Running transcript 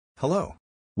Hello.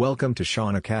 Welcome to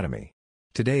Shaun Academy.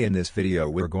 Today in this video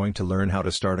we're going to learn how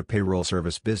to start a payroll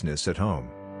service business at home.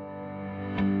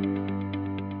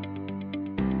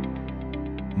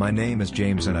 My name is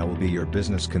James and I will be your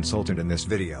business consultant in this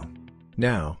video.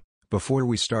 Now, before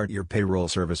we start your payroll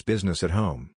service business at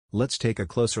home, let's take a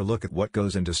closer look at what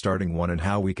goes into starting one and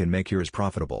how we can make yours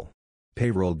profitable.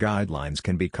 Payroll guidelines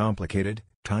can be complicated,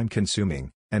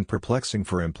 time-consuming, and perplexing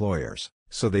for employers,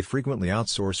 so they frequently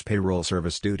outsource payroll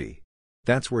service duty.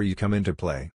 That's where you come into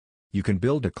play. You can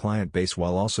build a client base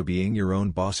while also being your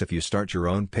own boss if you start your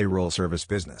own payroll service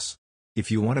business.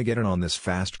 If you want to get in on this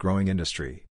fast-growing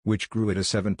industry, which grew at a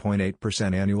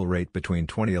 7.8% annual rate between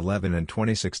 2011 and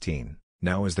 2016,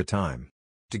 now is the time.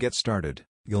 To get started,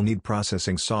 you'll need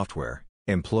processing software,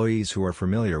 employees who are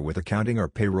familiar with accounting or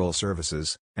payroll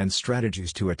services, and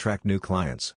strategies to attract new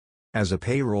clients. As a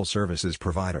payroll services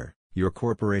provider, your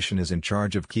corporation is in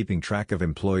charge of keeping track of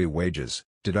employee wages,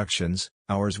 deductions,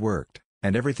 hours worked,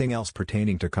 and everything else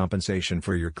pertaining to compensation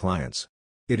for your clients.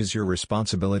 It is your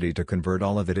responsibility to convert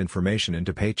all of that information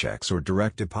into paychecks or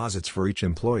direct deposits for each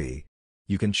employee.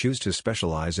 You can choose to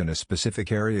specialize in a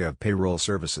specific area of payroll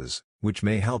services, which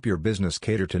may help your business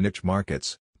cater to niche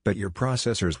markets, but your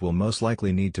processors will most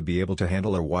likely need to be able to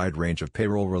handle a wide range of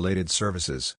payroll-related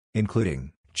services,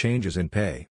 including changes in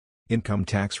pay, income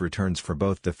tax returns for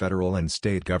both the federal and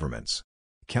state governments,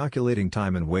 calculating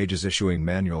time and wages, issuing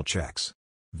manual checks,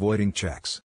 voiding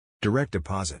checks, direct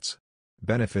deposits,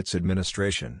 benefits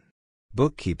administration,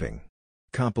 bookkeeping,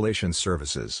 compilation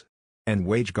services, and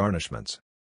wage garnishments.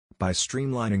 By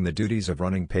streamlining the duties of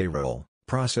running payroll,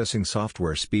 processing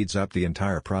software speeds up the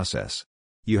entire process.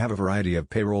 You have a variety of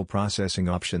payroll processing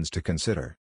options to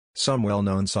consider. Some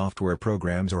well-known software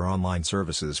programs or online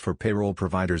services for payroll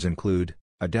providers include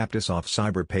Adaptisoft,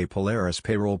 CyberPay, Polaris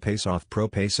Payroll, Paysoft,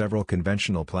 ProPay. Several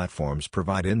conventional platforms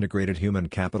provide integrated human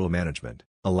capital management,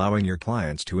 allowing your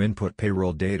clients to input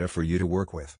payroll data for you to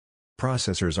work with.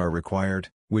 Processors are required,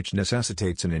 which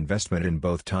necessitates an investment in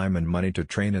both time and money to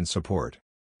train and support.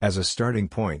 As a starting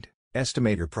point,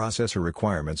 estimate your processor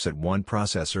requirements at one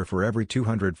processor for every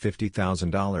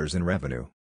 $250,000 in revenue.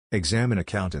 Examine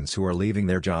accountants who are leaving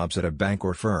their jobs at a bank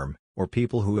or firm, or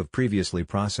people who have previously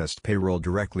processed payroll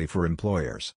directly for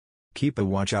employers. Keep a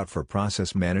watch out for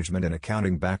process management and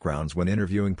accounting backgrounds when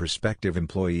interviewing prospective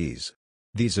employees.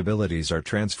 These abilities are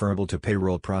transferable to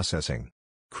payroll processing.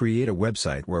 Create a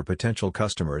website where potential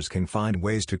customers can find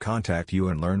ways to contact you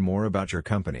and learn more about your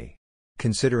company.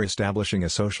 Consider establishing a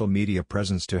social media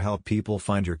presence to help people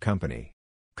find your company.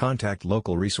 Contact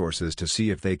local resources to see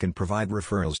if they can provide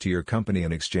referrals to your company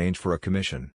in exchange for a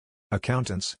commission.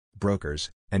 Accountants, brokers,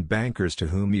 and bankers to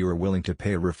whom you are willing to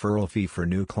pay a referral fee for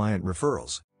new client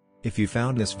referrals. If you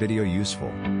found this video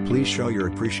useful, please show your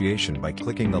appreciation by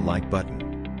clicking the like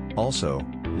button. Also,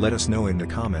 let us know in the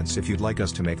comments if you'd like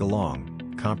us to make a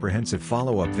long, comprehensive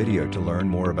follow-up video to learn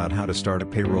more about how to start a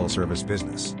payroll service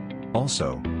business.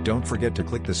 Also, don't forget to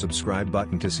click the subscribe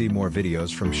button to see more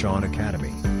videos from Shaun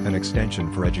Academy, an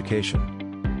extension for education.